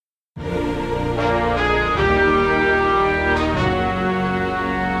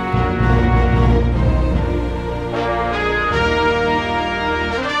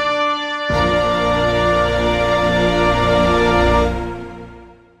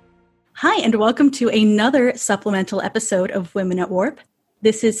Hi, and welcome to another supplemental episode of Women at Warp.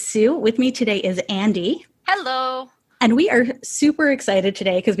 This is Sue. With me today is Andy. Hello. And we are super excited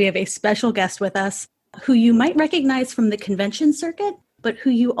today because we have a special guest with us who you might recognize from the convention circuit, but who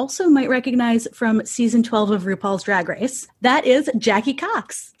you also might recognize from season 12 of RuPaul's Drag Race. That is Jackie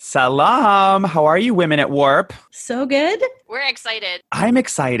Cox. Salam. How are you, Women at Warp? So good. We're excited. I'm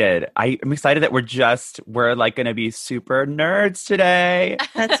excited. I'm excited that we're like going to be super nerds today.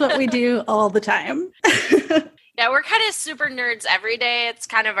 That's what we do all the time. Yeah, we're kind of super nerds every day. It's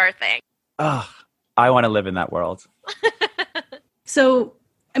kind of our thing. Oh, I want to live in that world. So,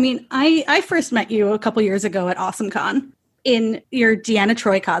 I first met you a couple years ago at AwesomeCon in your Deanna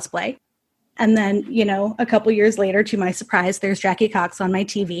Troi cosplay. And then, a couple years later, to my surprise, there's Jackie Cox on my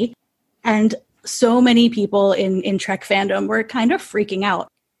TV. And so many people in Trek fandom were kind of freaking out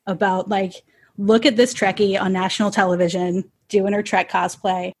about, like, look at this Trekkie on national television doing her Trek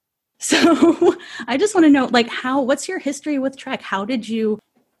cosplay. So I just want to know, like, what's your history with Trek? How did you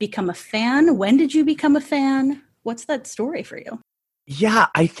become a fan? When did you become a fan? What's that story for you? Yeah,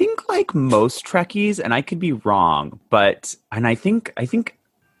 I think like most Trekkies, and I could be wrong, and I think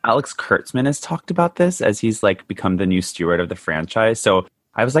Alex Kurtzman has talked about this as he's like become the new steward of the franchise. So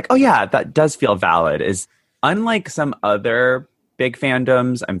I was like, oh yeah, that does feel valid. Is unlike some other big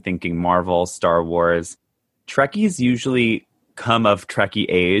fandoms, I'm thinking Marvel, Star Wars, Trekkies usually come of Trekkie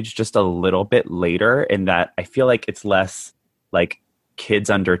age just a little bit later, in that I feel like it's less like kids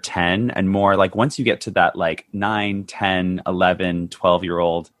under 10 and more like once you get to that like 9, 10, 11,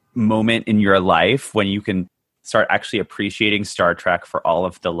 12-year-old moment in your life when you can start actually appreciating Star Trek for all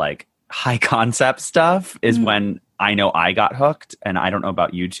of the like high concept stuff is when I know I got hooked. And I don't know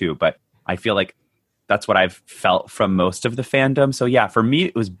about you two, but I feel like that's what I've felt from most of the fandom. So yeah, for me,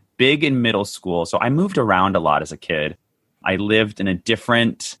 it was big in middle school. So I moved around a lot as a kid. I lived in a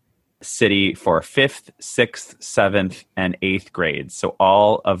different city for 5th, 6th, 7th, and 8th grades. So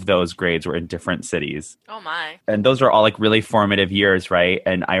all of those grades were in different cities. Oh my. And those are all like really formative years, right?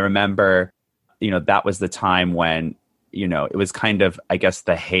 And I remember, that was the time when, it was kind of, I guess,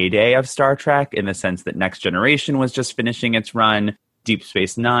 the heyday of Star Trek in the sense that Next Generation was just finishing its run. Deep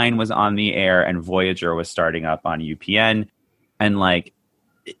Space Nine was on the air and Voyager was starting up on UPN. And like,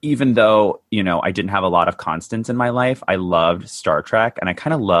 even though, I didn't have a lot of constants in my life, I loved Star Trek. And I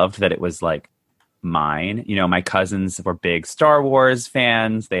kind of loved that it was like mine. My cousins were big Star Wars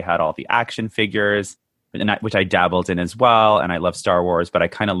fans. They had all the action figures, which I dabbled in as well. And I love Star Wars, but I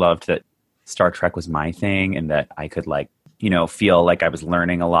kind of loved that Star Trek was my thing and that I could like, feel like I was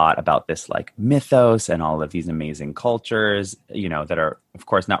learning a lot about this like mythos and all of these amazing cultures, that are, of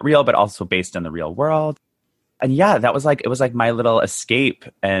course, not real, but also based on the real world. And yeah, it was like my little escape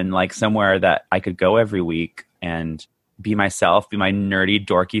and like somewhere that I could go every week and be myself, be my nerdy,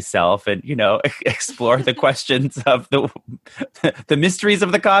 dorky self and, explore the questions of the mysteries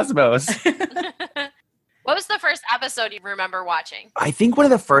of the cosmos. What was the first episode you remember watching? I think one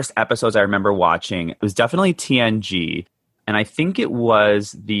of the first episodes I remember watching, it was definitely TNG. And I think it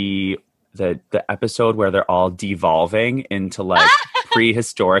was the episode where they're all devolving into like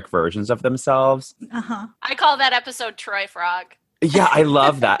prehistoric versions of themselves. Uh-huh. I call that episode Troy Frog. Yeah, I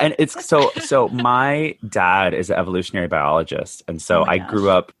love that. And it's so my dad is an evolutionary biologist. And so I grew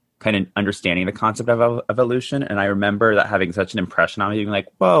up kind of understanding the concept of evolution. And I remember that having such an impression on me, being like,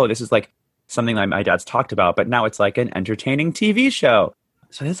 whoa, this is like something that my dad's talked about, but now it's like an entertaining TV show.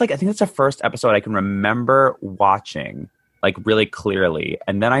 So it's like, I think that's the first episode I can remember watching like really clearly.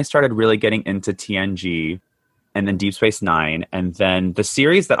 And then I started really getting into TNG and then Deep Space Nine. And then the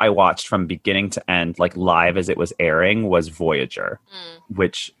series that I watched from beginning to end, like live as it was airing, was Voyager,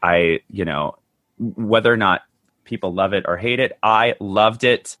 which I, whether or not people love it or hate it, I loved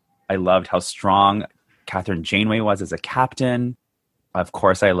it. I loved how strong Catherine Janeway was as a captain. Of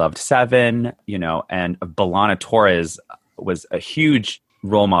course, I loved Seven, and B'Elanna Torres was a huge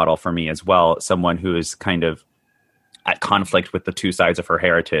role model for me as well. Someone who is kind of at conflict with the two sides of her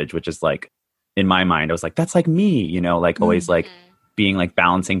heritage, which is like, in my mind, I was like, that's like me, like always like being like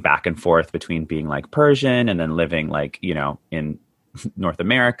balancing back and forth between being like Persian and then living like, in North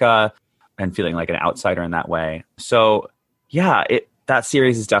America and feeling like an outsider in that way. So yeah, that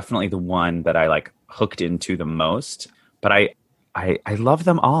series is definitely the one that I like hooked into the most, but I love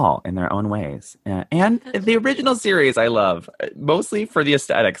them all in their own ways. And the original series I love, mostly for the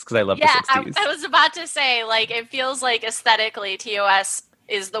aesthetics, because I love the 60s. I was about to say, like, it feels like aesthetically TOS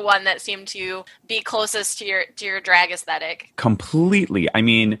is the one that seemed to be closest to your drag aesthetic. Completely. I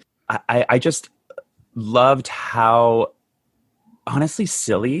mean, I just loved how honestly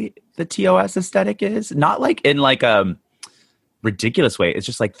silly the TOS aesthetic is. Not like in like ridiculous way. It's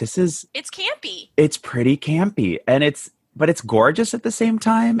just like, it's campy. It's pretty campy, and but it's gorgeous at the same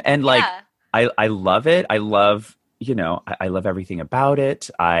time. And like, I love it. I love, I love everything about it.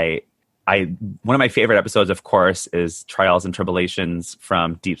 One of my favorite episodes, of course, is Trials and Tribulations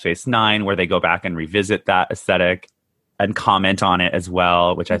from Deep Space Nine, where they go back and revisit that aesthetic and comment on it as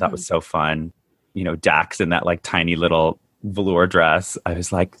well, which I thought was so fun. Dax in that like tiny little velour dress. I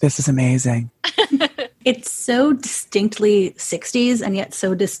was like, this is amazing. It's so distinctly 60s and yet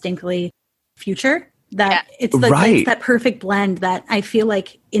so distinctly future that it's that perfect blend that I feel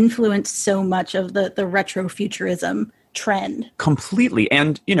like influenced so much of the retrofuturism trend. Completely.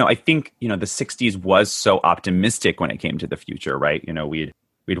 And, I think, the 60s was so optimistic when it came to the future, right?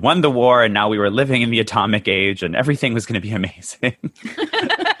 We'd won the war and now we were living in the atomic age and everything was going to be amazing.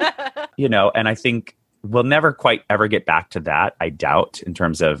 And I think we'll never quite ever get back to that, I doubt, in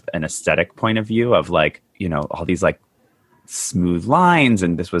terms of an aesthetic point of view of like, all these like smooth lines.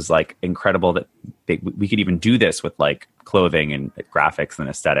 And this was like incredible that we could even do this with like clothing and graphics and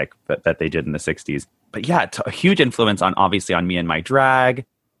aesthetic that they did in the 60s. But yeah, a huge influence obviously on me and my drag,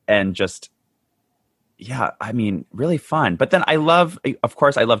 and just, really fun. But then of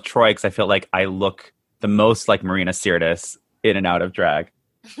course I love Troy because I feel like I look the most like Marina Sirtis in and out of drag.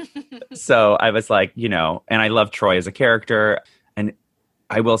 So I was like, and I love Troy as a character. And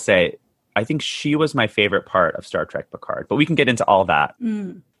I will say, I think she was my favorite part of Star Trek Picard, but we can get into all that.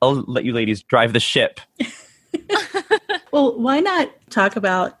 I'll let you ladies drive the ship. Well, why not talk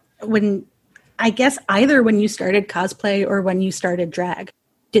about either when you started cosplay or when you started drag?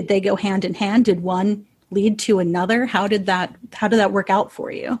 Did they go hand in hand? Did one lead to another? How did that work out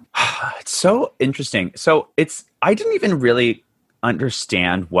for you? It's so interesting. So I didn't even really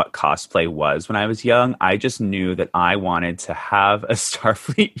understand what cosplay was when I was young. I just knew that I wanted to have a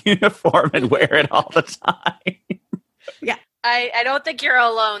Starfleet uniform and wear it all the time. Yeah. I don't think you're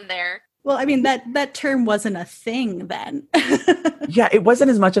alone there. Well, I mean, that term wasn't a thing then. Yeah, it wasn't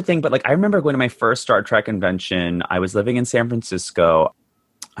as much a thing, but like I remember going to my first Star Trek convention. I was living in San Francisco.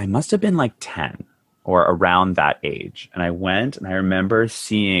 I must have been like 10 or around that age. And I went and I remember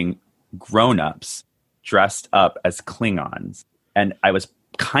seeing grown-ups dressed up as Klingons. And I was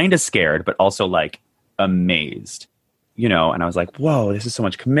kind of scared, but also like amazed, and I was like, whoa, this is so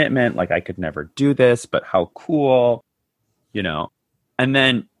much commitment. Like I could never do this, but how cool, and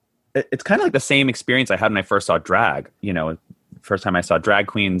then it's kind of like the same experience I had when I first saw drag. First time I saw drag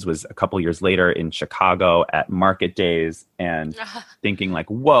queens was a couple years later in Chicago at Market Days, and thinking like,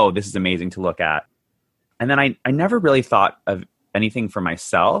 whoa, this is amazing to look at. And then I never really thought of anything for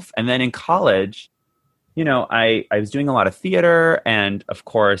myself. And then in college, I was doing a lot of theater, and of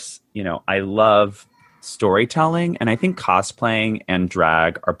course, I love storytelling, and I think cosplaying and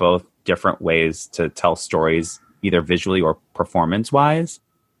drag are both different ways to tell stories, either visually or performance-wise.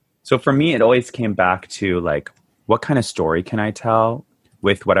 So for me, it always came back to like, what kind of story can I tell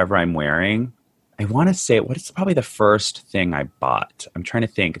with whatever I'm wearing? I want to say, what is probably the first thing I bought? I'm trying to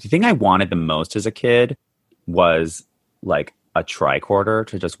think. The thing I wanted the most as a kid was like a tricorder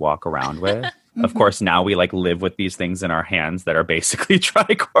to just walk around with. Mm-hmm. Of course, now we like live with these things in our hands that are basically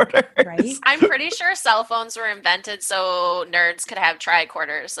tricorders. Right? I'm pretty sure cell phones were invented so nerds could have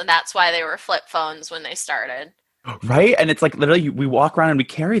tricorders, and that's why they were flip phones when they started. Right? And it's like literally we walk around and we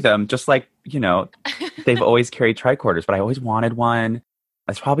carry them just like, they've always carried tricorders, but I always wanted one.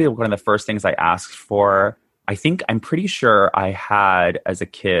 That's probably one of the first things I asked for. I'm pretty sure I had as a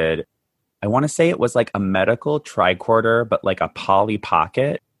kid, I want to say it was like a medical tricorder, but like a Polly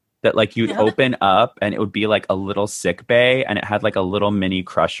Pocket that like you'd open up and it would be like a little sick bay, and it had like a little mini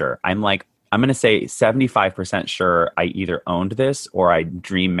crusher. I'm going to say 75% sure I either owned this or I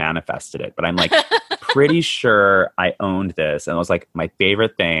dream manifested it, but I'm like pretty sure I owned this. And it was like my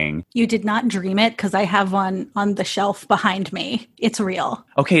favorite thing. You did not dream it, because I have one on the shelf behind me. It's real.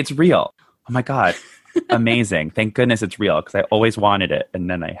 Okay, it's real. Oh my God. Amazing. Thank goodness it's real, because I always wanted it and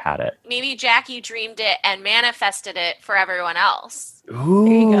then I had it. Maybe Jackie dreamed it and manifested it for everyone else. Ooh.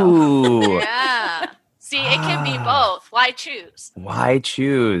 There you go. Yeah. See, it can be both. Why choose? Why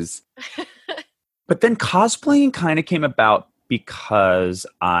choose? But then cosplaying kind of came about because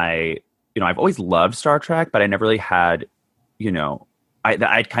I've always loved Star Trek, but I never really had,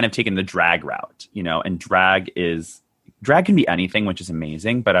 I'd kind of taken the drag route, and drag can be anything, which is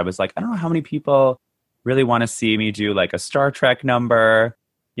amazing. But I was like, I don't know how many people really want to see me do like a Star Trek number,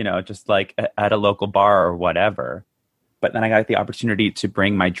 just like at a local bar or whatever. But then I got the opportunity to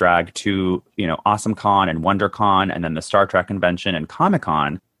bring my drag to, AwesomeCon and WonderCon, and then the Star Trek convention and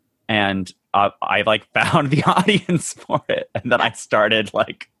Comic-Con. And I like found the audience for it. And then I started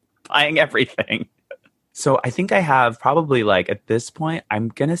like buying everything. So I think I have probably like at this point, I'm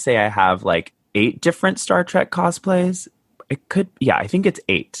going to say I have like 8 different Star Trek cosplays. It could, yeah, I think it's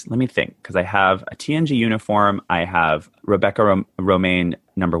 8. Let me think, because I have a TNG uniform. I have Rebecca Romaine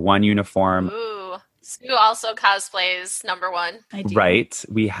 #1 uniform. Ooh, Sue also cosplays #1. I do. Right.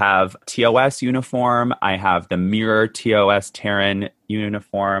 We have TOS uniform. I have the Mirror TOS Terran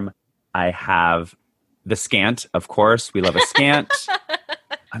uniform. I have the Scant, of course. We love a Scant.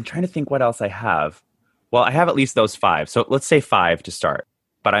 I'm trying to think what else I have. Well, I have at least those 5. So let's say 5 to start.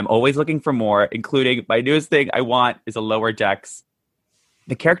 But I'm always looking for more, including my newest thing I want is a Lower Decks.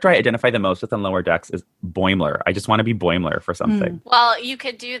 The character I identify the most with on Lower Decks is Boimler. I just want to be Boimler for something. Well, you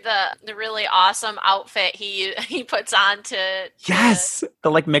could do the really awesome outfit he puts on to Yes! The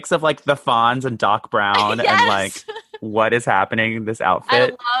like mix of like the Fonz and Doc Brown Yes! and like what is happening in this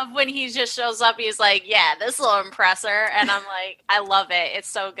outfit. I love when he just shows up. He's like, yeah, this little impressor. And I'm like, I love it. It's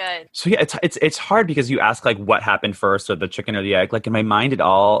so good. So yeah, it's hard because you ask like what happened first or the chicken or the egg. Like in my mind, it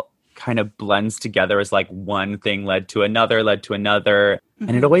all kind of blends together as like one thing led to another. Mm-hmm.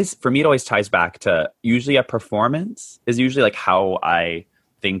 And it always, for me, it always ties back to usually a performance is usually like how I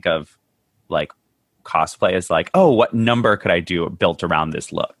think of like cosplay is like, oh, what number could I do built around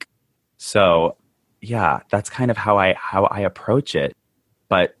this look? So yeah, that's kind of how I approach it.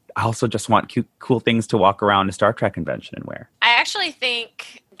 But I also just want cute, cool things to walk around a Star Trek convention and wear. I actually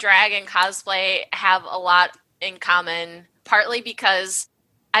think drag and cosplay have a lot in common, partly because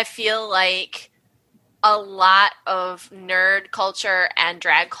I feel like a lot of nerd culture and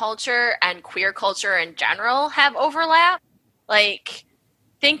drag culture and queer culture in general have overlap. Like,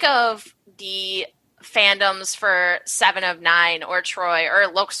 think of the fandoms for Seven of Nine or Troy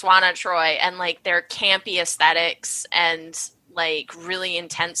or Lok-Swana Troy and like their campy aesthetics and like really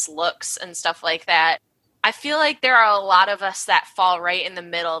intense looks and stuff like that. I feel like there are a lot of us that fall right in the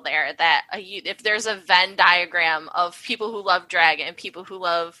middle there, that if there's a Venn diagram of people who love drag and people who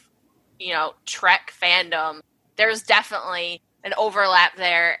love, you know, Trek fandom, there's definitely an overlap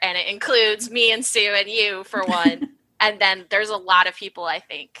there, and it includes me and Sue and you for one. And then there's a lot of people, I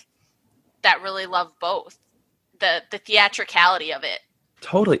think, that really love both. The theatricality of it.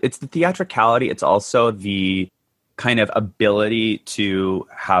 Totally. It's the theatricality. It's also the kind of ability to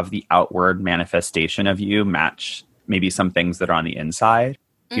have the outward manifestation of you match maybe some things that are on the inside,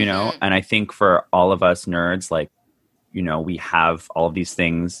 you know? And I think for all of us nerds, like, you know, we have all of these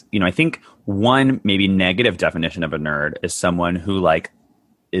things. You know, I think one maybe negative definition of a nerd is someone who like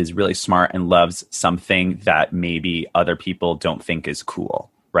is really smart and loves something that maybe other people don't think is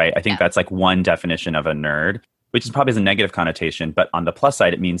cool, right? I think that's like one definition of a nerd, which is probably has a negative connotation. But on the plus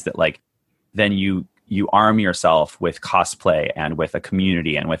side, it means that like then you arm yourself with cosplay and with a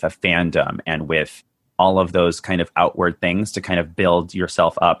community and with a fandom and with all of those kind of outward things to kind of build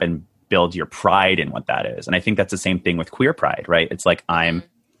yourself up and build your pride in what that is. And I think that's the same thing with queer pride, right? It's like I'm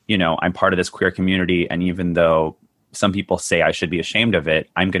part of this queer community. And even though some people say I should be ashamed of it,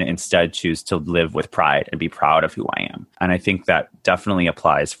 I'm going to instead choose to live with pride and be proud of who I am. And I think that definitely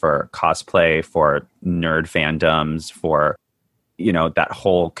applies for cosplay, for nerd fandoms, for you know, that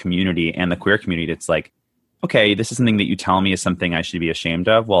whole community and the queer community. It's like, okay, this is something that you tell me is something I should be ashamed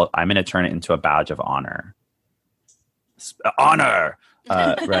of. Well, I'm going to turn it into a badge of honor. Honor,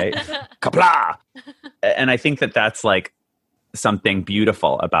 right? Kapla! And I think that that's like something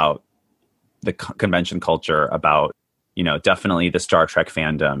beautiful about the convention culture, about, you know, definitely the Star Trek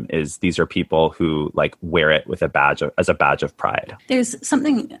fandom is these are people who like wear it with as a badge of pride. There's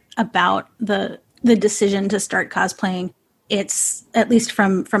something about the decision to start cosplaying. It's, at least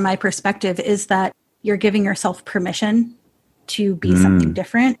from my perspective, is that you're giving yourself permission to be something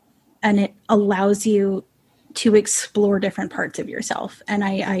different, and it allows you to explore different parts of yourself. And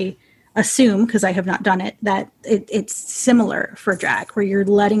I assume, because I have not done it, that it's similar for drag, where you're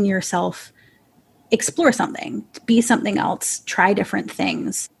letting yourself explore something, be something else, try different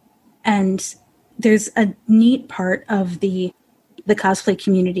things. And there's a neat part of the cosplay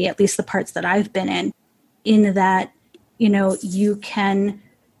community, at least the parts that I've been in that, you know, you can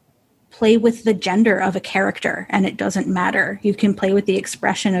play with the gender of a character and it doesn't matter. You can play with the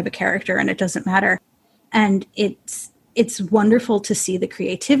expression of a character and it doesn't matter. And it's wonderful to see the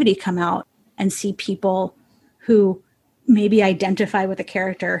creativity come out and see people who maybe identify with a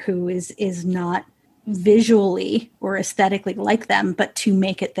character who is not visually or aesthetically like them, but to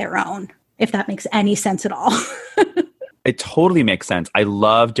make it their own, if that makes any sense at all. It totally makes sense. I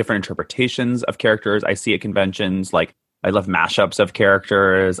love different interpretations of characters. I see at conventions, like I love mashups of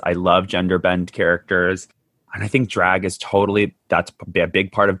characters. I love gender bend characters. And I think drag is that's a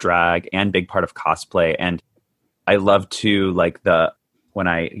big part of drag and big part of cosplay. And I love to like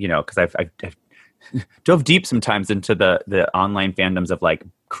because I've dove deep sometimes into the online fandoms of like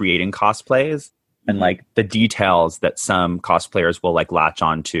creating cosplays and like the details that some cosplayers will like latch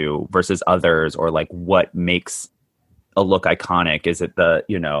onto versus others, or like what makes a look iconic. Is it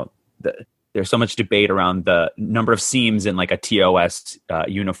there's so much debate around the number of seams in like a TOS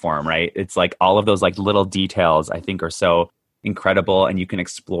uniform, right? It's like all of those like little details I think are so incredible, and you can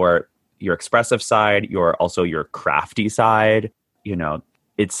explore your expressive side, your crafty side.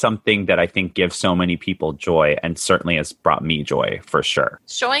 It's something that I think gives so many people joy, and certainly has brought me joy for sure.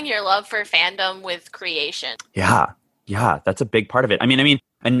 Showing your love for fandom with creation. Yeah, that's a big part of it. I mean,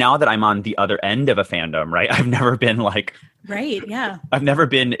 and now that I'm on the other end of a fandom, right? I've never been like, right, yeah. I've never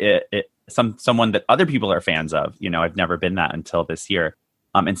been someone that other people are fans of. I've never been that until this year.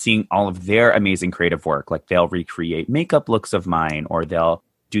 And seeing all of their amazing creative work, like they'll recreate makeup looks of mine, or they'll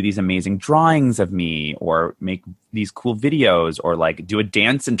do these amazing drawings of me, or make these cool videos, or like do a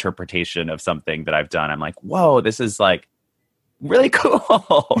dance interpretation of something that I've done. I'm like, whoa, this is like really cool.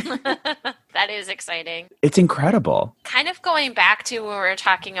 That is exciting. It's incredible. Kind of going back to when we were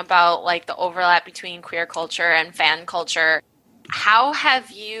talking about like the overlap between queer culture and fan culture, how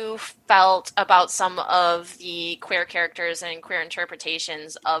have you felt about some of the queer characters and queer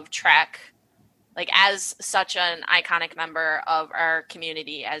interpretations of Trek, like as such an iconic member of our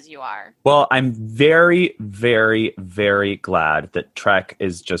community as you are? Well, I'm very, very, very glad that Trek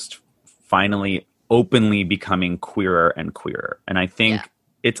is just finally openly becoming queerer and queerer. And I think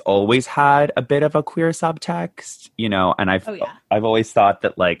it's always had a bit of a queer subtext, and I've always thought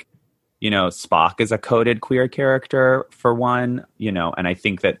that like, Spock is a coded queer character for one, and I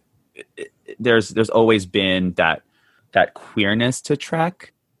think that there's always been that queerness to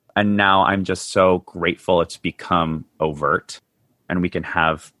Trek. And now I'm just so grateful it's become overt, and we can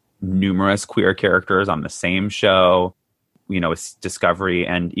have numerous queer characters on the same show, with Discovery,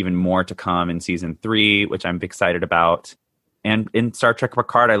 and even more to come in season 3, which I'm excited about. And in Star Trek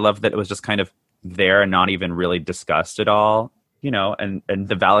Picard, I love that it was just kind of there and not even really discussed at all, and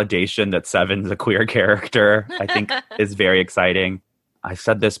the validation that Seven's a queer character, I think is very exciting. I've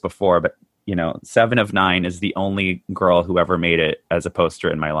said this before, but 7 of 9 is the only girl who ever made it as a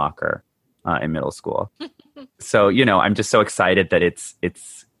poster in my locker in middle school. So, I'm just so excited that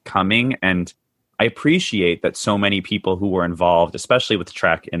it's coming. And I appreciate that so many people who were involved, especially with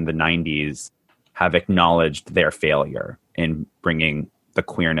Trek in the 90s, have acknowledged their failure in bringing the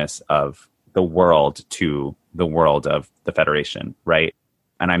queerness of the world to the world of the Federation, right?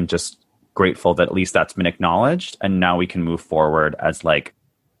 And I'm just grateful that at least that's been acknowledged. And now we can move forward as like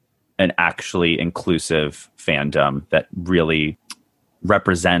an actually inclusive fandom that really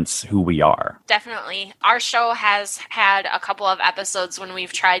represents who we are. Definitely. Our show has had a couple of episodes when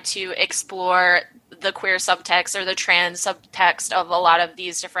we've tried to explore the queer subtext or the trans subtext of a lot of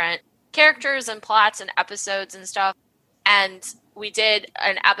these different characters and plots and episodes and stuff. And we did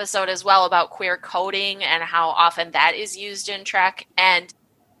an episode as well about queer coding and how often that is used in Trek. And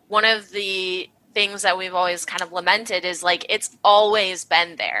one of the things that we've always kind of lamented is like it's always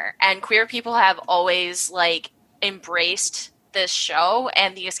been there, and queer people have always like embraced this show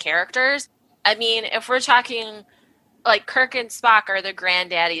and these characters. I mean, if we're talking like Kirk and Spock are the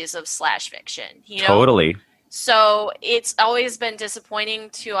granddaddies of slash fiction, Totally. So it's always been disappointing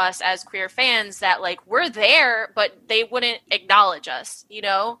to us as queer fans that like we're there, but they wouldn't acknowledge us,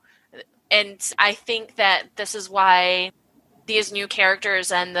 And I think that this is why these new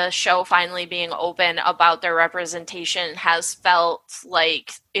characters and the show finally being open about their representation has felt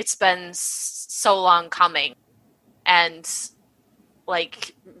like it's been so long coming and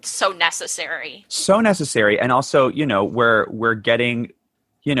like so necessary. And also, we're getting,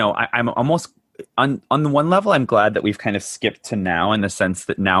 I'm almost on the one level, I'm glad that we've kind of skipped to now, in the sense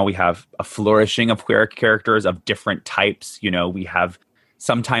that now we have a flourishing of queer characters of different types. We have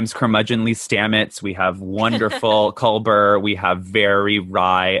sometimes curmudgeonly Stamets, we have wonderful Culber, we have very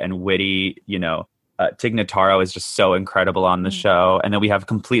wry and witty, Tig Notaro is just so incredible on the show. And then we have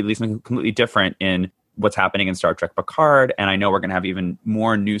something completely different in what's happening in Star Trek Picard. And I know we're going to have even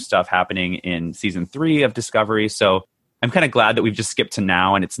more new stuff happening in season 3 of Discovery. So I'm kind of glad that we've just skipped to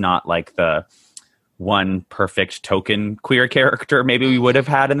now, and it's not like the one perfect token queer character maybe we would have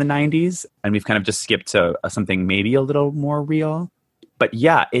had in the 90s. And we've kind of just skipped to something maybe a little more real. But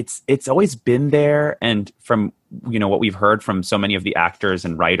yeah, it's always been there. And from, what we've heard from so many of the actors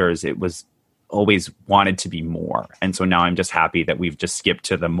and writers, it was always wanted to be more. And so now I'm just happy that we've just skipped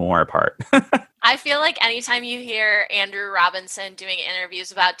to the more part. I feel like anytime you hear Andrew Robinson doing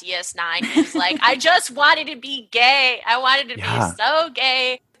interviews about DS9, he's like, I just wanted to be gay. I wanted to be so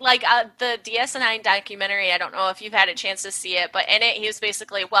gay. Like the DS9 documentary, I don't know if you've had a chance to see it, but in it, he was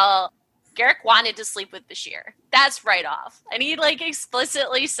basically, Garrick wanted to sleep with Bashir. That's right off. And he like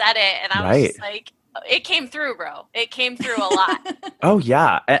explicitly said it. And I was Right. just like, it came through, bro. It came through a lot. Oh,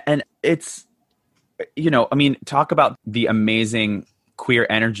 yeah. And it's, I mean, talk about the amazing queer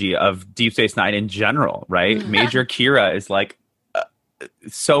energy of Deep Space Nine in general, right? Major Kira is like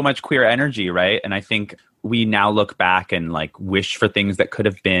so much queer energy, right? And I think we now look back and like wish for things that could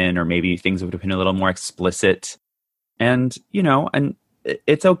have been, or maybe things would have been a little more explicit. And, and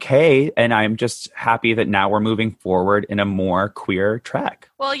it's okay. And I'm just happy that now we're moving forward in a more queer track.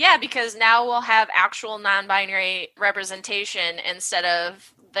 Well, yeah, because now we'll have actual non-binary representation instead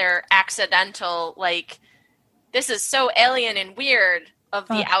of their accidental, like, this is so alien and weird of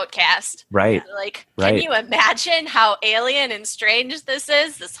the outcast. Right. Like, right. Can you imagine how alien and strange this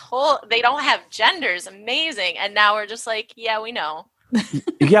is? They don't have genders. Amazing. And now we're just like, yeah, we know.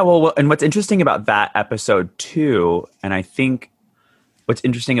 Yeah, well, and what's interesting about that episode too, and I think what's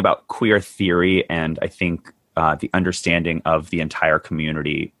interesting about queer theory, and I think the understanding of the entire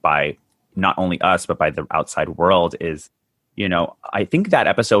community by not only us, but by the outside world is, I think that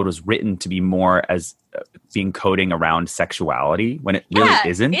episode was written to be more as being coding around sexuality when it really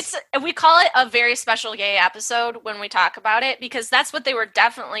isn't. We call it a very special gay episode when we talk about it, because that's what they were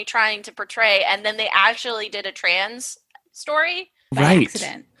definitely trying to portray. And then they actually did a trans story. By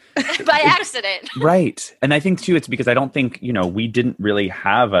accident. By accident. Right. And I think, too, it's because I don't think, we didn't really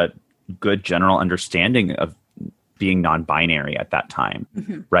have a good general understanding of being non-binary at that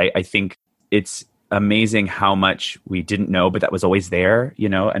time. Right. I think it's amazing how much we didn't know, but that was always there,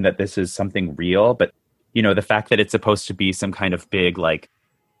 and that this is something real. But, the fact that it's supposed to be some kind of big, like,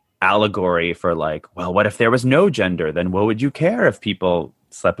 allegory for, like, well, what if there was no gender? Then what would you care if people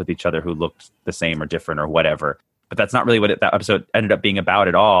slept with each other who looked the same or different or whatever? But that's not really what that episode ended up being about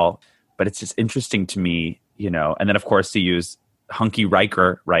at all. But it's just interesting to me, and then, of course, to use hunky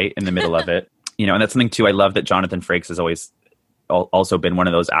Riker right in the middle of it, and that's something, too, I love that Jonathan Frakes has always also been one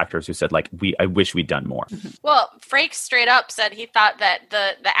of those actors who said, like, I wish we'd done more. Well, Frakes straight up said he thought that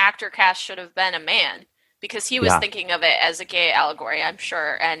the actor cast should have been a man, because he was thinking of it as a gay allegory, I'm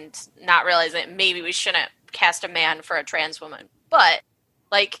sure, and not realizing that maybe we shouldn't cast a man for a trans woman. But,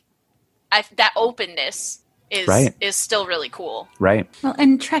 like, that openness is still really cool. Right. Well,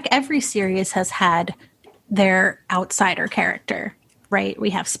 and Trek, every series has had their outsider character, right? We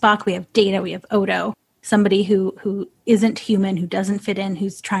have Spock, we have Data, we have Odo, somebody who isn't human, who doesn't fit in,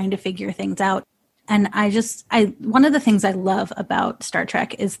 who's trying to figure things out. And one of the things I love about Star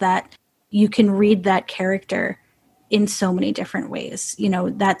Trek is that you can read that character in so many different ways.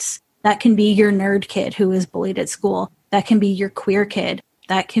 That can be your nerd kid who is bullied at school. That can be your queer kid.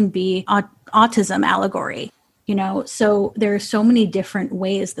 That can be autism allegory. So there are so many different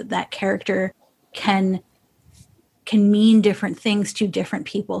ways that character can mean different things to different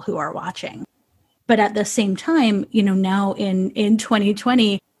people who are watching. But at the same time, now in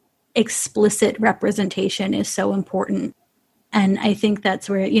 2020, explicit representation is so important. And I think that's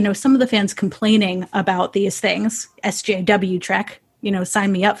where, some of the fans complaining about these things, SJW Trek,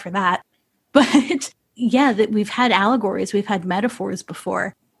 sign me up for that. But yeah, that we've had allegories, we've had metaphors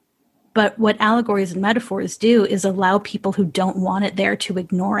before. But what allegories and metaphors do is allow people who don't want it there to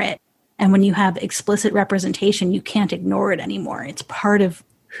ignore it. And when you have explicit representation, you can't ignore it anymore. It's part of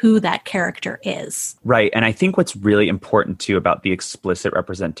who that character is. Right. And I think what's really important, too, about the explicit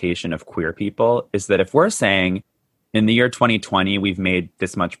representation of queer people is that if we're saying in the year 2020, we've made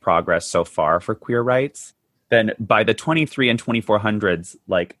this much progress so far for queer rights, then by the 23 and 2400s,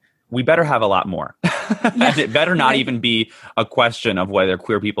 like, we better have a lot more. And it better not even be a question of whether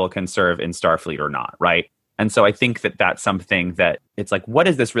queer people can serve in Starfleet or not, right? And so I think that that's something that it's like, what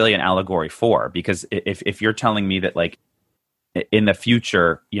is this really an allegory for? Because if you're telling me that, like, in the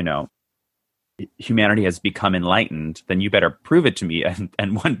future, humanity has become enlightened, then you better prove it to me.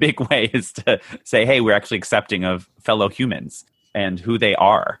 And one big way is to say, hey, we're actually accepting of fellow humans and who they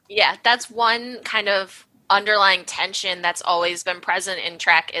are. Yeah, that's one kind of underlying tension that's always been present in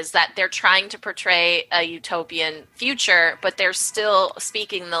Trek, is that they're trying to portray a utopian future, but they're still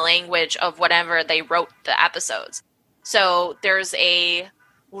speaking the language of whatever they wrote the episodes. So there's a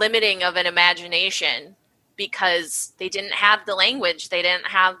limiting of an imagination because they didn't have the language, they didn't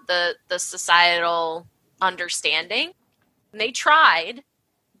have the societal understanding. And they tried,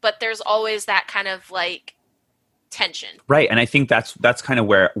 but there's always that kind of like tension. Right. And I think that's kind of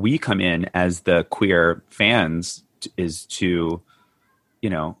where we come in as the queer fans, is to,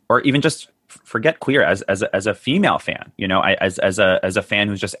 or even just forget queer as a female fan, as a fan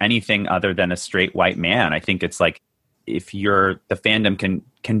who's just anything other than a straight white man. I think it's like, if you're the fandom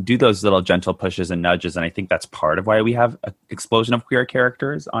can do those little gentle pushes and nudges, and I think that's part of why we have an explosion of queer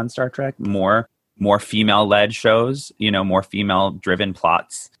characters on Star Trek, more female led shows, more female driven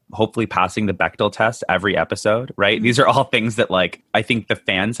plots, hopefully passing the Bechdel test every episode, right? Mm-hmm. These are all things that like I think the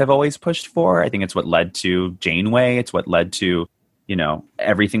fans have always pushed for. I think it's what led to Janeway, it's what led to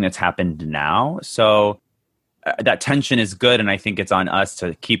everything that's happened now. So that tension is good, and I think it's on us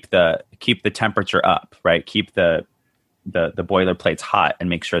to keep the temperature up, right? Keep the boilerplates hot, and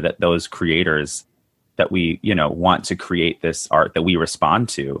make sure that those creators that we want to create this art that we respond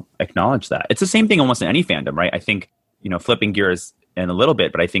to acknowledge that. It's the same thing almost in any fandom, right? I think flipping gears in a little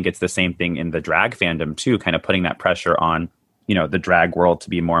bit, but I think it's the same thing in the drag fandom too, kind of putting that pressure on the drag world to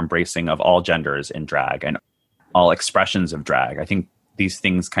be more embracing of all genders in drag and all expressions of drag. I think these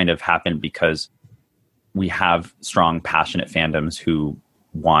things kind of happen because we have strong, passionate fandoms who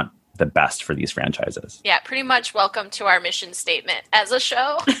want the best for these franchises. Yeah, pretty much welcome to our mission statement as a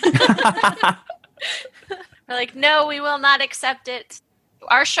show. We're like, no, we will not accept it.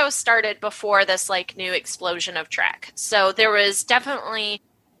 Our show started before this like new explosion of Trek. So there was definitely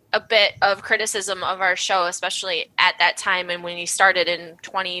a bit of criticism of our show, especially at that time and when we started in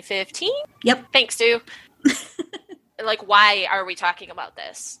 2015. Yep. Thanks, Stu. Like, why are we talking about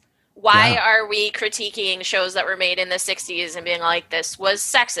this? Why are we critiquing shows that were made in the 60s and being like, this was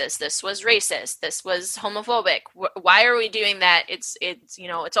sexist, this was racist, this was homophobic? Why are we doing that? It's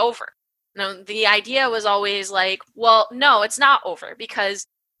over. No, the idea was always like, well, no, it's not over because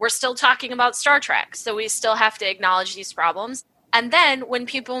we're still talking about Star Trek. So we still have to acknowledge these problems. And then when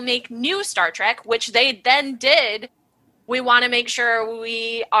people make new Star Trek, which they then did, we want to make sure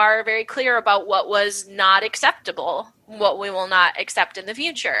we are very clear about what was not acceptable, what we will not accept in the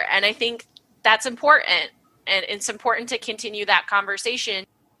future. And I think that's important. And it's important to continue that conversation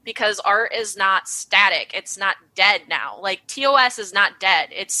because art is not static. It's not dead now. Like TOS is not dead.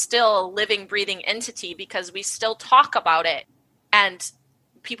 It's still a living, breathing entity because we still talk about it and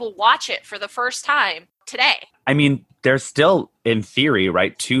people watch it for the first time today. I mean, there's still, in theory,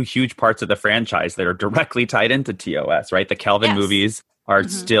 right, two huge parts of the franchise that are directly tied into TOS, right? The Kelvin movies are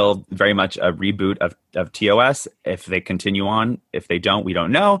still very much a reboot of TOS. If they continue on, if they don't, we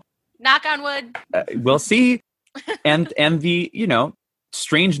don't know. Knock on wood. We'll see. And the,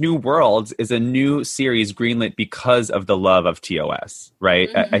 Strange New Worlds is a new series greenlit because of the love of TOS, right?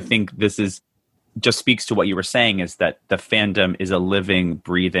 Mm-hmm. I think this just speaks to what you were saying, is that the fandom is a living,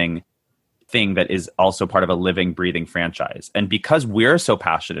 breathing thing that is also part of a living, breathing franchise. And because we're so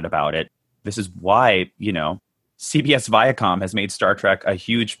passionate about it, this is why, CBS Viacom has made Star Trek a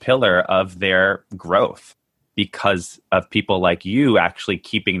huge pillar of their growth because of people like you actually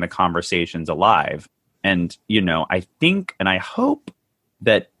keeping the conversations alive. And, I think and I hope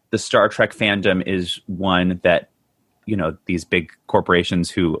that the Star Trek fandom is one that, these big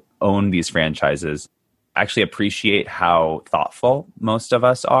corporations who own these franchises actually appreciate how thoughtful most of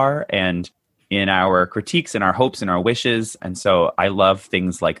us are and in our critiques and our hopes and our wishes. And so I love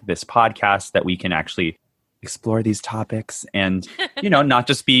things like this podcast that we can actually explore these topics and, not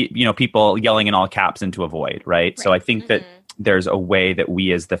just be, people yelling in all caps into a void, right? So I think that there's a way that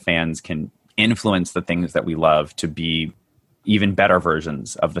we as the fans can influence the things that we love to be even better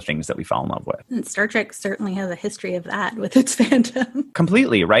versions of the things that we fall in love with. And Star Trek certainly has a history of that with its fandom.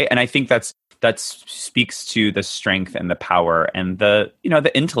 Completely, right? And I think that speaks to the strength and the power and the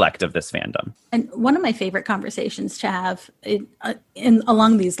intellect of this fandom. And one of my favorite conversations to have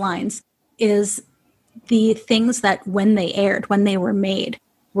along these lines is the things that when they aired, when they were made,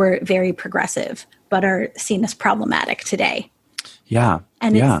 were very progressive, but are seen as problematic today. Yeah.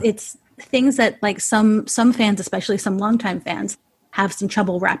 And it's things that like some fans, especially some longtime fans, have some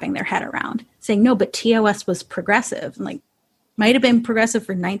trouble wrapping their head around, saying, no, but TOS was progressive. And like, might have been progressive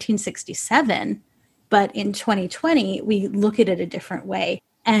for 1967, but in 2020, we look at it a different way.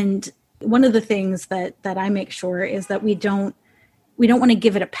 And one of the things that I make sure is that we don't want to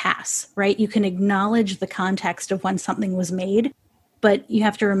give it a pass, right? You can acknowledge the context of when something was made, but you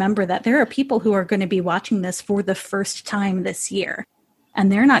have to remember that there are people who are going to be watching this for the first time this year, and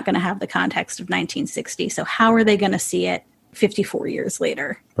they're not going to have the context of 1960. So how are they going to see it 54 years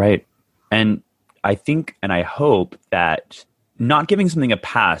later? Right. And I think, and I hope that not giving something a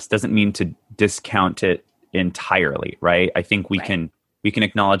pass doesn't mean to discount it entirely, right? I think we can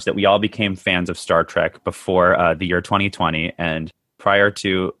acknowledge that we all became fans of Star Trek before the year 2020 and prior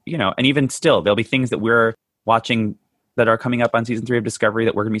to, and even still, there'll be things that we're watching that are coming up on season 3 of Discovery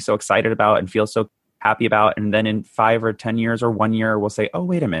that we're going to be so excited about and feel so happy about. And then in 5 or 10 years or 1 year, we'll say, oh,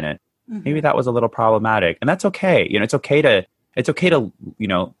 wait a minute, maybe that was a little problematic. And that's okay. It's okay to,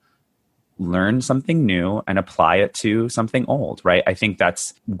 learn something new and apply it to something old, right? I think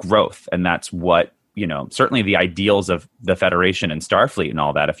that's growth. And that's what, certainly the ideals of the Federation and Starfleet and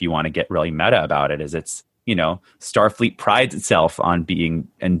all that, if you want to get really meta about it, is it's, Starfleet prides itself on being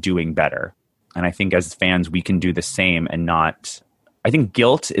and doing better. And I think as fans, we can do the same and not, I think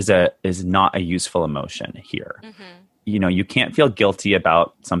guilt is not a useful emotion here. Mm-hmm. You can't feel guilty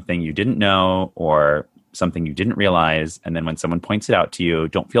about something you didn't know or something you didn't realize. And then when someone points it out to you,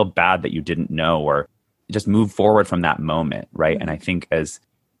 don't feel bad that you didn't know, or just move forward from that moment. Right. Mm-hmm. And I think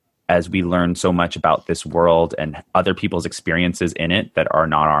as we learn so much about this world and other people's experiences in it that are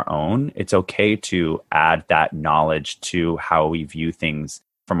not our own, it's okay to add that knowledge to how we view things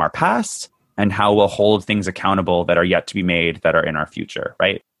from our past and how we'll hold things accountable that are yet to be made that are in our future.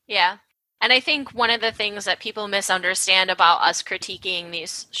 Right. Yeah. And I think one of the things that people misunderstand about us critiquing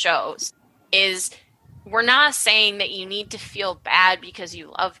these shows is we're not saying that you need to feel bad because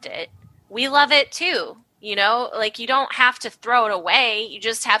you loved it. We love it too. You don't have to throw it away. You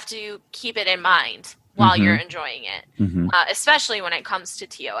just have to keep it in mind while you're enjoying it, especially when it comes to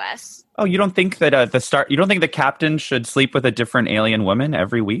TOS. Oh, you don't think that you don't think the captain should sleep with a different alien woman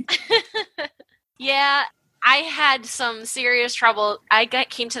every week? Yeah, I had some serious trouble. I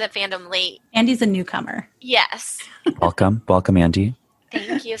came to the fandom late. Andy's a newcomer. Yes. Welcome, Andy.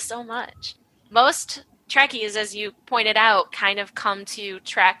 Thank you so much. Most Trekkies, as you pointed out, kind of come to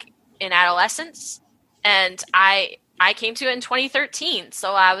Trek in adolescence. And I came to it in 2013,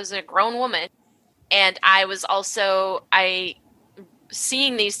 so I was a grown woman. And I was also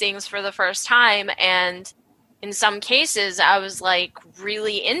seeing these things for the first time. And in some cases, I was like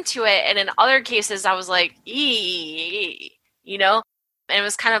really into it. And in other cases, I was like, And it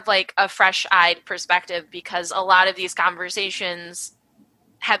was kind of like a fresh-eyed perspective because a lot of these conversations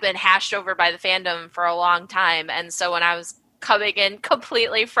have been hashed over by the fandom for a long time. And so when I was coming in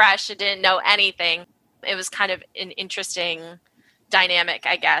completely fresh and didn't know anything, it was kind of an interesting dynamic,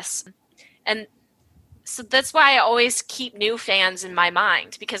 I guess. And so that's why I always keep new fans in my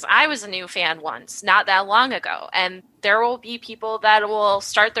mind, because I was a new fan once, not that long ago. And there will be people that will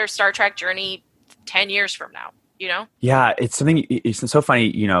start their Star Trek journey 10 years from now, Yeah, it's so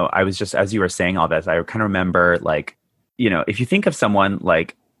funny. I was just, as you were saying all this, I kind of remember if you think of someone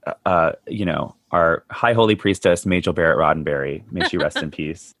like, our High Holy Priestess, Majel Barrett Roddenberry, may she rest in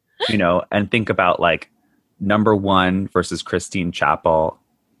peace, and think about Number One versus Christine Chapel,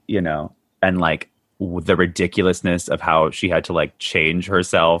 and the ridiculousness of how she had to change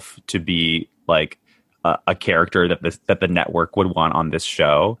herself to be a character that the network would want on this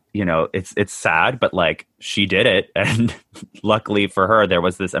show. It's sad, but she did it. And luckily for her, there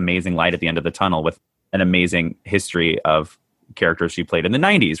was this amazing light at the end of the tunnel with an amazing history of characters she played in the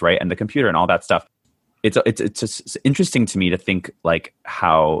 90s, right? And the computer and all that stuff. It's just interesting to me to think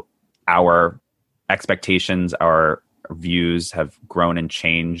how our expectations, our views have grown and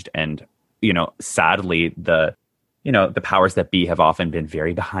changed. And, sadly, the powers that be have often been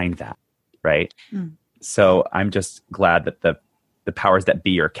very behind that, right? Mm. So I'm just glad that the powers that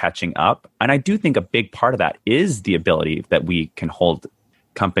be are catching up. And I do think a big part of that is the ability that we can hold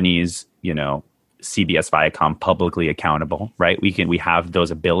companies, CBS, Viacom publicly accountable, right? We have those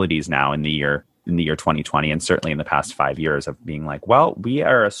abilities now in the year 2020, and certainly in the past 5 years of being we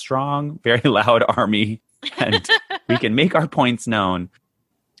are a strong, very loud army, and we can make our points known.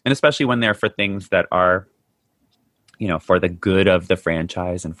 And especially when they're for things that are, for the good of the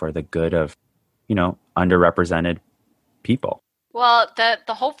franchise and for the good of, underrepresented people. Well,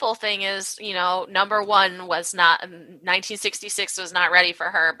 the hopeful thing is, Number One was not, 1966 was not ready for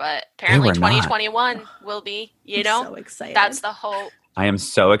her, but apparently 2021 will be, I'm so excited. That's the hope. I am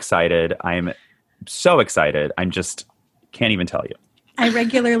so excited. I'm so excited. I'm just can't even tell you. I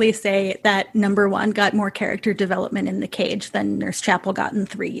regularly say that Number One got more character development in the cage than Nurse Chapel got in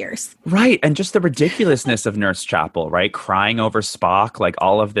 3 years. Right. And just the ridiculousness of Nurse Chapel, right? Crying over Spock,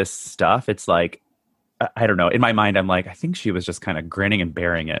 all of this stuff. It's I don't know. In my mind, I'm I think she was just kind of grinning and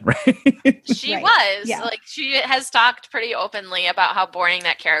bearing it, right? She right. was. Yeah. She has talked pretty openly about how boring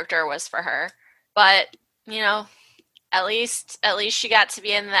that character was for her. But, at least she got to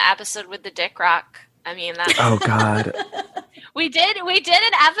be in the episode with the Dick Rock. I mean, that's... Oh, God. We did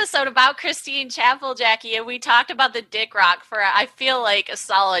an episode about Christine Chapel, Jackie, and we talked about the Dick Rock for, I feel a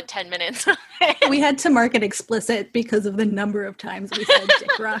solid 10 minutes. We had to mark it explicit because of the number of times we said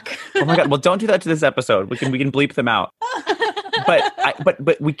Dick Rock. Oh my God. Well, don't do that to this episode. We can bleep them out.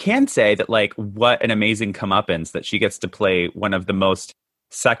 But we can say that what an amazing comeuppance that she gets to play one of the most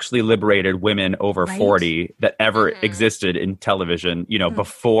sexually liberated women over 40 that ever existed in television,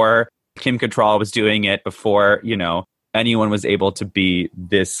 before Kim Cattrall was doing it, before, anyone was able to be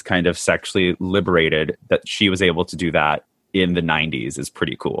this kind of sexually liberated, that she was able to do that in the 90s is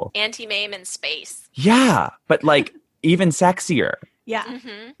pretty cool. Auntie Mame in space. Yeah, but like even sexier. Yeah.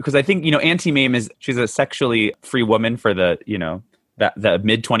 Mm-hmm. Because I think, Auntie Mame she's a sexually free woman for the, the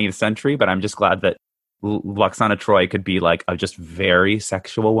mid 20th century, but I'm just glad that Luxana Troy could be like a just very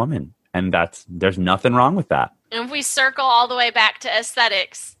sexual woman. And there's nothing wrong with that. And if we circle all the way back to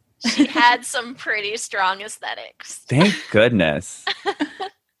aesthetics, she had some pretty strong aesthetics. Thank goodness.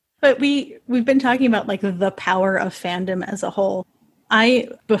 But we've been talking about like the power of fandom as a whole.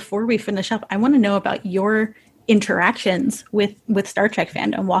 Before we finish up, I want to know about your interactions with Star Trek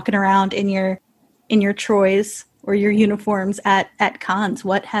fandom, walking around in your Troys or your uniforms at cons.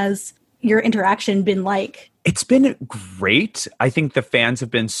 What has your interaction been like? It's been great. I think the fans have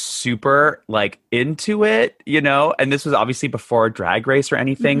been super like into it, and this was obviously before Drag Race or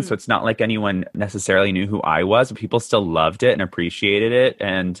anything. Mm-hmm. So it's not like anyone necessarily knew who I was, but people still loved it and appreciated it.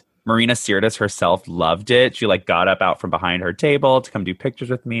 And Marina Sirtis herself loved it. She like got up out from behind her table to come do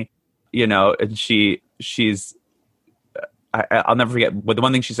pictures with me, and she's, I'll never forget. But the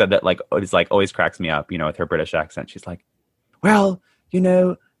one thing she said that like is like always cracks me up, with her British accent. She's like, well,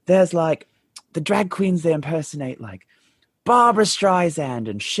 there's like the drag queens, they impersonate like Barbara Streisand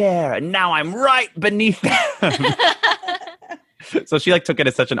and Cher, and now I'm right beneath them. So she like took it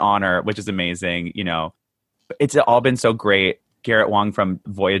as such an honor, which is amazing. It's all been so great. Garrett Wong from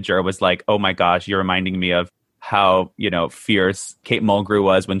Voyager was like, oh my gosh, you're reminding me of how, fierce Kate Mulgrew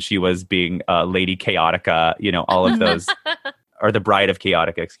was when she was being Lady Chaotica, all of those, or the Bride of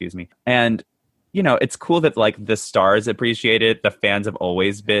Chaotica, excuse me. And it's cool that like the stars appreciate it. The fans have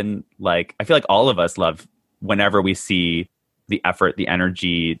always been like, I feel like all of us love whenever we see the effort, the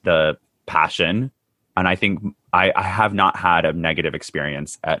energy, the passion. And I think I have not had a negative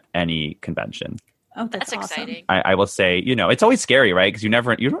experience at any convention. Oh, that's awesome. Exciting. I will say, it's always scary, right? Because you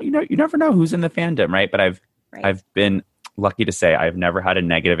never know who's in the fandom, right? But I've been lucky to say I've never had a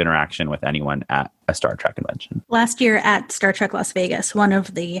negative interaction with anyone at a Star Trek convention. Last year at Star Trek Las Vegas, one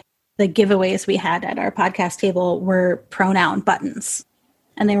of the giveaways we had at our podcast table were pronoun buttons,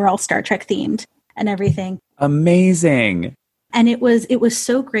 and they were all Star Trek themed and everything. Amazing. And it was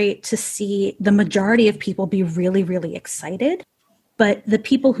so great to see the majority of people be really, really excited. But the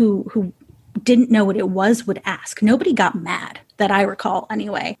people who didn't know what it was would ask. Nobody got mad, that I recall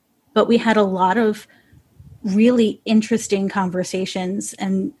anyway. But we had a lot of really interesting conversations,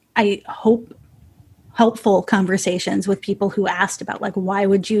 and I hope helpful conversations with people who asked about like, why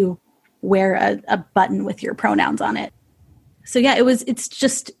would you wear a button with your pronouns on it? So yeah,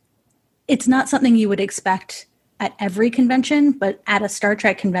 it's not something you would expect at every convention, but at a Star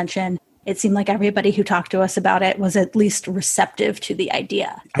Trek convention, it seemed like everybody who talked to us about it was at least receptive to the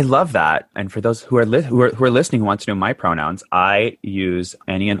idea. I love that. And for those who are listening who want to know my pronouns, I use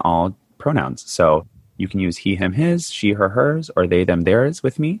any and all pronouns. So you can use he, him, his, she, her, hers, or they, them, theirs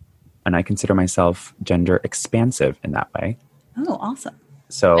with me. And I consider myself gender expansive in that way. Oh, awesome.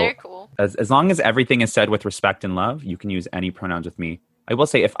 So very cool. As long as everything is said with respect and love, you can use any pronouns with me. I will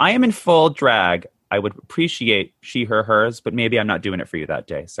say, if I am in full drag, I would appreciate she, her, hers, but maybe I'm not doing it for you that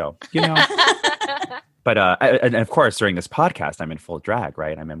day. So, But and of course, during this podcast, I'm in full drag,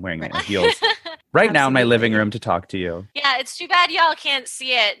 right? I'm wearing my heels right now in my living room to talk to you. Yeah, it's too bad y'all can't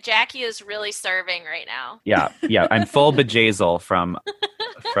see it. Jackie is really serving right now. Yeah. I'm full bejazel from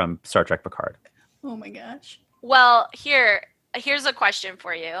Star Trek Picard. Oh my gosh. Well, here's a question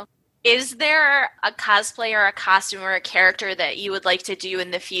for you. Is there a cosplay or a costume or a character that you would like to do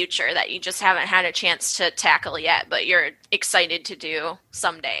in the future that you just haven't had a chance to tackle yet, but you're excited to do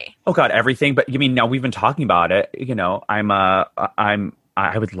someday? Oh God, everything. But you mean, now we've been talking about it.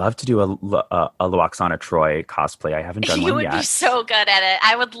 I would love to do a Luoxana Troy cosplay. I haven't done one yet. You would be so good at it.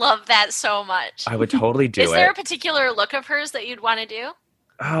 I would love that so much. I would totally do it. Is there a particular look of hers that you'd want to do?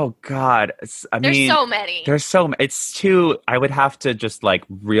 Oh God. There's so many. It's too, I would have to just like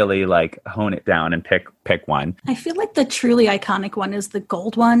really like hone it down and pick one. I feel like the truly iconic one is the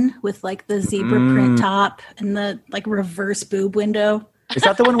gold one with like the zebra print top and the like reverse boob window. Is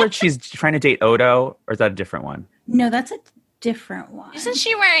that the one where she's trying to date Odo, or is that a different one? No, that's a different one. Isn't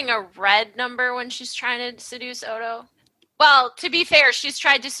she wearing a red number when she's trying to seduce Odo? Well, to be fair, she's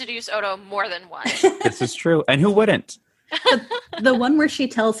tried to seduce Odo more than once. This is true. And who wouldn't? The one where she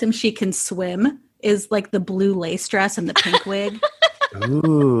tells him she can swim is like the blue lace dress and the pink wig.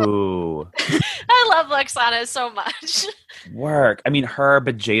 Ooh. I love Luxana so much. Work. I mean, her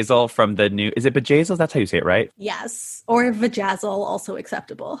Bejazel from the new... Is it Bejazel? That's how you say it, right? Yes. Or Vajazzle, also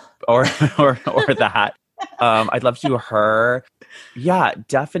acceptable. Or that. I'd love to do her. Yeah,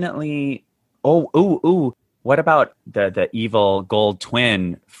 definitely. Oh, ooh. What about the evil gold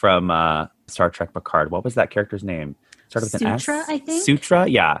twin from Star Trek Picard? What was that character's name? Started with an S? Sutra, I think. Sutra?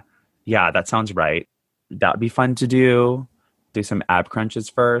 Yeah. Yeah, that sounds right. That would be fun to do. Do some ab crunches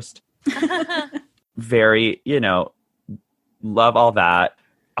first. Very, love all that.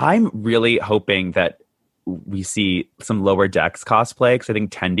 I'm really hoping that we see some Lower Decks cosplay because I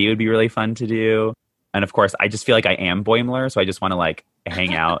think Tendi would be really fun to do. And of course, I just feel like I am Boimler, so I just want to like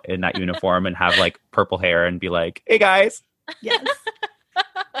hang out in that uniform and have like purple hair and be like, "Hey guys." Yes.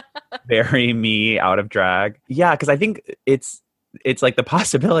 Bury me out of drag. Yeah, because I think it's like the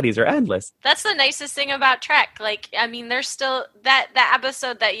possibilities are endless. That's the nicest thing about Trek. Like, I mean, there's still that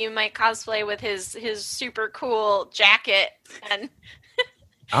episode that you might cosplay with his super cool jacket, and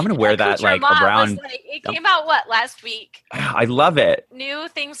I'm gonna wear that like around. It came out last week. I love it. New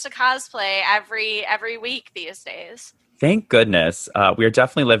things to cosplay every week these days. Thank goodness. We are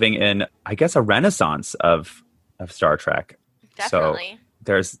definitely living in, I guess, a renaissance of Star Trek. Definitely. So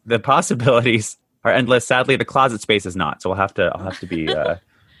there's the possibilities are endless. Sadly, the closet space is not. So I'll have to be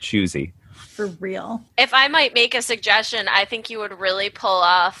choosy. For real. If I might make a suggestion, I think you would really pull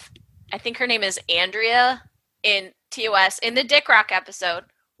off. I think her name is Andrea in TOS in the Dick Rock episode,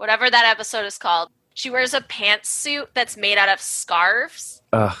 whatever that episode is called. She wears a pantsuit that's made out of scarves.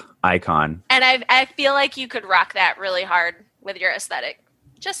 Ugh, icon. And I feel like you could rock that really hard with your aesthetic.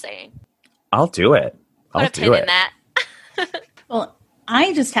 Just saying. I'll do it. Put a pin in that. Well,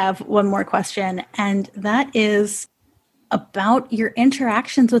 I just have one more question, and that is about your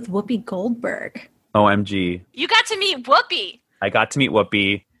interactions with Whoopi Goldberg. OMG. You got to meet Whoopi. I got to meet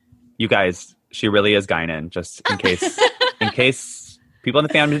Whoopi. You guys, she really is Guinan, just in case people in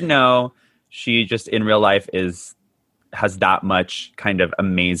the family didn't know. She just in real life has that much kind of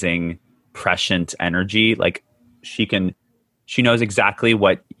amazing prescient energy. Like she knows exactly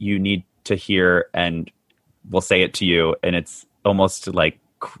what you need to hear and will say it to you. And it's almost like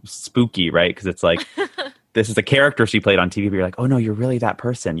spooky, right? Because it's like, this is a character she played on TV, but you're like, oh no, you're really that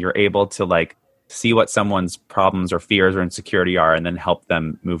person. You're able to like see what someone's problems or fears or insecurity are and then help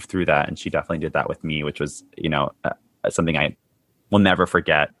them move through that. And she definitely did that with me, which was, something I will never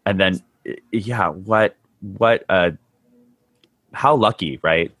forget. And then, yeah, how lucky,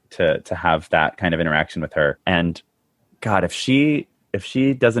 right? To have that kind of interaction with her. And God, if she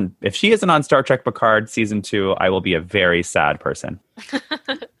isn't on Star Trek Picard season 2, I will be a very sad person.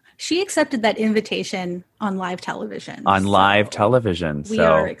 She accepted that invitation on live television. We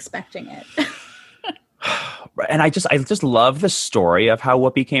are expecting it. And I just love the story of how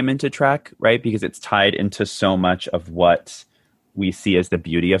Whoopi came into Trek, right? Because it's tied into so much of what we see as the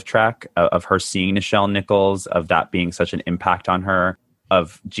beauty of Trek, of her seeing Nichelle Nichols, of that being such an impact on her,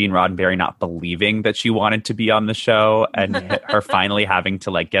 of Gene Roddenberry not believing that she wanted to be on the show and her finally having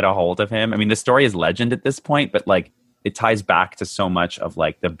to like get a hold of him. I mean, the story is legend at this point, but like it ties back to so much of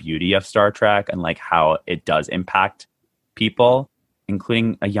like the beauty of Star Trek and like how it does impact people,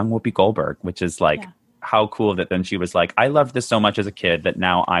 including a young Whoopi Goldberg, which is like how cool that then she was like, I loved this so much as a kid that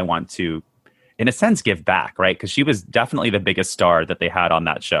now I want to, in a sense, give back, right? Because she was definitely the biggest star that they had on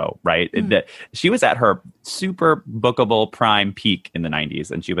that show, right? That she was at her super bookable prime peak in the 90s.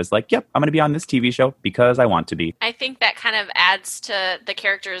 And she was like, yep, I'm going to be on this TV show because I want to be. I think that kind of adds to the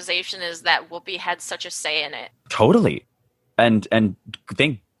characterization is that Whoopi had such a say in it. Totally. And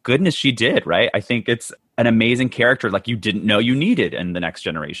thank goodness she did, right? I think it's an amazing character like you didn't know you needed in the next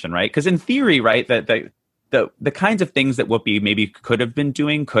generation, right? Because in theory, right, the kinds of things that Whoopi maybe could have been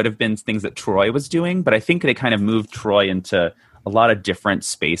doing could have been things that Troy was doing, but I think they kind of moved Troy into a lot of different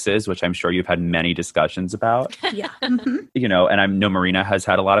spaces, which I'm sure you've had many discussions about. Yeah. Mm-hmm. And I know Marina has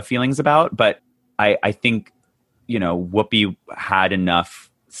had a lot of feelings about, but I think, Whoopi had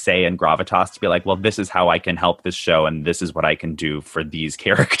enough say and gravitas to be like, well, this is how I can help this show and this is what I can do for these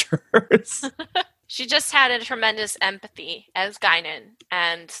characters. She just had a tremendous empathy as Guinan,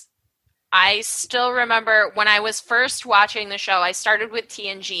 and I still remember when I was first watching the show, I started with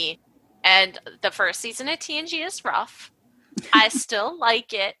TNG, and the first season of TNG is rough. I still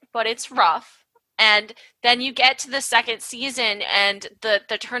like it, but it's rough. And then you get to the second season, and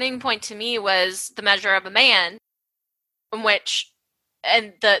the turning point to me was The Measure of a Man,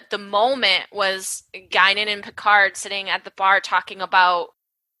 and the moment was Guinan and Picard sitting at the bar talking about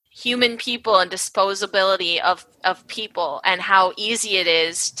human people and disposability of people and how easy it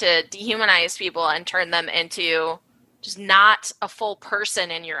is to dehumanize people and turn them into just not a full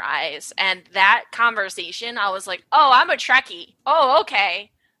person in your eyes. And that conversation, I was like, oh, I'm a Trekkie. Oh,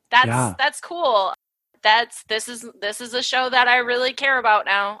 okay. That's cool. This is a show that I really care about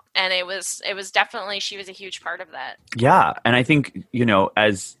now. And it was definitely, she was a huge part of that. Yeah. And I think,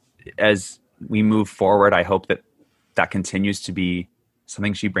 as we move forward, I hope that that continues to be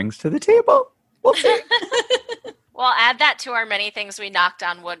something she brings to the table. We'll see. We'll add that to our many things we knocked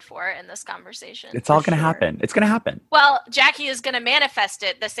on wood for in this conversation. It's all going to happen. It's going to happen. Well, Jackie is going to manifest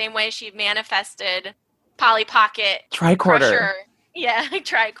it the same way she manifested Polly Pocket Tricorder. Crusher. Yeah,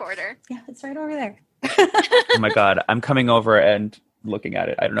 tricorder. Yeah, it's right over there. Oh my God. I'm coming over and looking at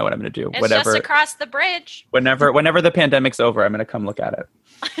it. I don't know what I'm going to do. It's just across the bridge. Whenever the pandemic's over, I'm going to come look at it.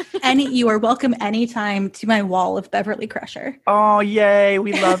 You are welcome anytime to my wall of Beverly Crusher. Oh, yay.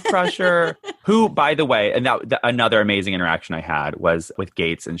 We love Crusher. Who, by the way, and another amazing interaction I had was with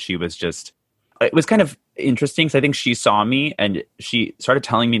Gates, and she was just, it was kind of interesting because I think she saw me and she started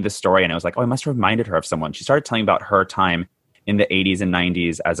telling me the story, and I was like, oh, I must have reminded her of someone. She started telling about her time in the 80s and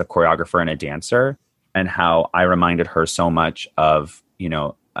 90s as a choreographer and a dancer, and how I reminded her so much of,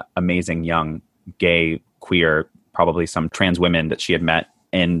 amazing young gay, queer, probably some trans women that she had met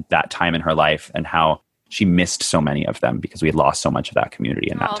in that time in her life, and how she missed so many of them because we had lost so much of that community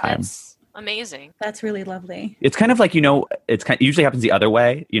in that time. That's amazing. That's really lovely. It's kind of like, it usually happens the other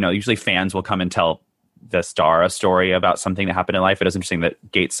way. Usually fans will come and tell the star a story about something that happened in life. It was interesting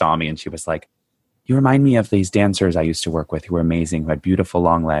that Gates saw me and she was like, you remind me of these dancers I used to work with who were amazing, who had beautiful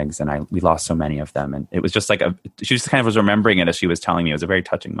long legs, and we lost so many of them. And it was just like she just kind of was remembering it as she was telling me. It was a very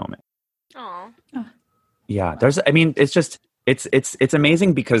touching moment. Oh. Yeah, it's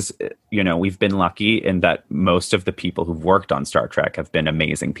amazing because, we've been lucky in that most of the people who've worked on Star Trek have been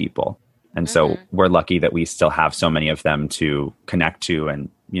amazing people. And so we're lucky that we still have so many of them to connect to and,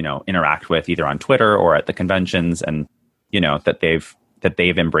 interact with either on Twitter or at the conventions, and, that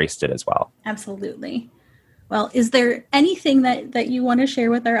they've embraced it as well. Absolutely. Well, is there anything that you want to share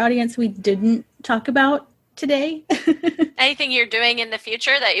with our audience we didn't talk about today? Anything you're doing in the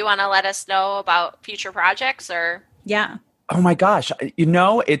future that you want to let us know about future projects or? Yeah. Oh my gosh.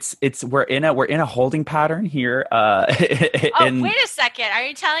 We're in a holding pattern here. Wait a second. Are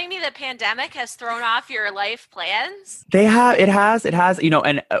you telling me the pandemic has thrown off your life plans? It has,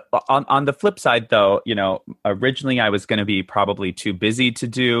 and on the flip side though, originally I was going to be probably too busy to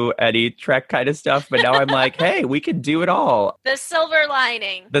do any Trek kind of stuff, but now I'm like, hey, we could do it all. The silver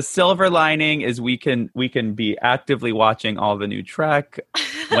lining. The silver lining is we can be actively watching all the new Trek.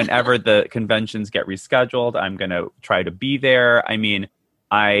 Whenever the conventions get rescheduled, I'm going to try to be there. I mean,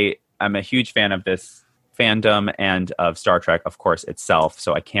 I am a huge fan of this fandom and of Star Trek, of course, itself.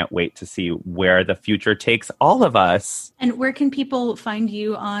 So I can't wait to see where the future takes all of us. And where can people find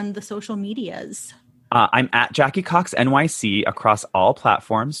you on the social medias? I'm at Jackie Cox NYC across all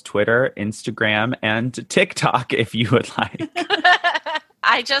platforms, Twitter, Instagram, and TikTok, if you would like.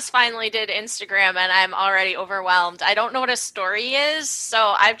 I just finally did Instagram and I'm already overwhelmed. I don't know what a story is,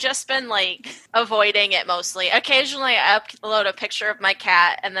 so I've just been avoiding it mostly. Occasionally I upload a picture of my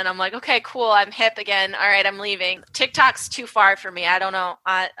cat and then I'm like, okay, cool, I'm hip again. All right, I'm leaving. TikTok's too far for me. I don't know.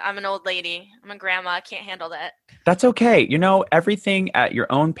 I'm an old lady. I'm a grandma. I can't handle that. That's okay. Everything at your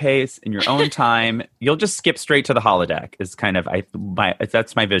own pace, in your own time. You'll just skip straight to the holodeck is kind of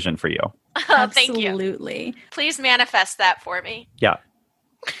that's my vision for you. Thank you. Absolutely. Please manifest that for me. Yeah.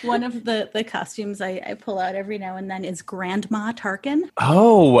 One of the costumes I pull out every now and then is Grandma Tarkin.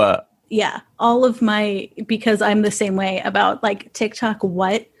 Oh. Yeah. All of because I'm the same way about TikTok,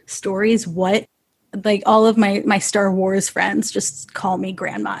 what stories, what, all of my Star Wars friends just call me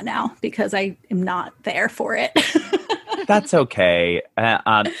Grandma now because I am not there for it. That's okay.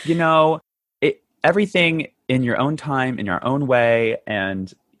 Everything in your own time, in your own way.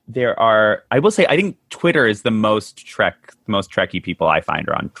 And I will say, I think Twitter is the most Trekky people I find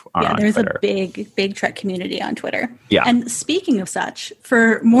are on Twitter. There's a big Trek community on Twitter. Yeah. And speaking of such,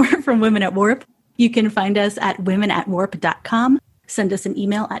 for more from Women at Warp, you can find us at womenatwarp.com. Send us an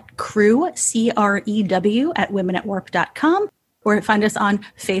email at crew, CREW, at womenatwarp.com, or find us on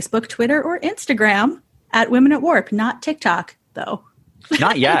Facebook, Twitter, or Instagram at Women at Warp. Not TikTok, though.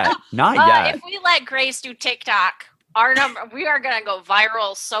 Not yet. Not yet. If we let Grace do TikTok, we are going to go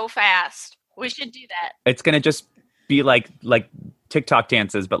viral so fast. We should do that. It's going to just be like TikTok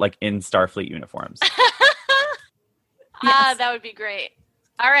dances, but in Starfleet uniforms. Yes. That would be great.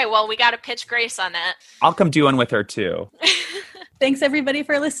 All right. Well, we got to pitch Grace on that. I'll come do one with her too. Thanks everybody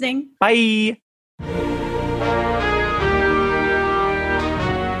for listening. Bye.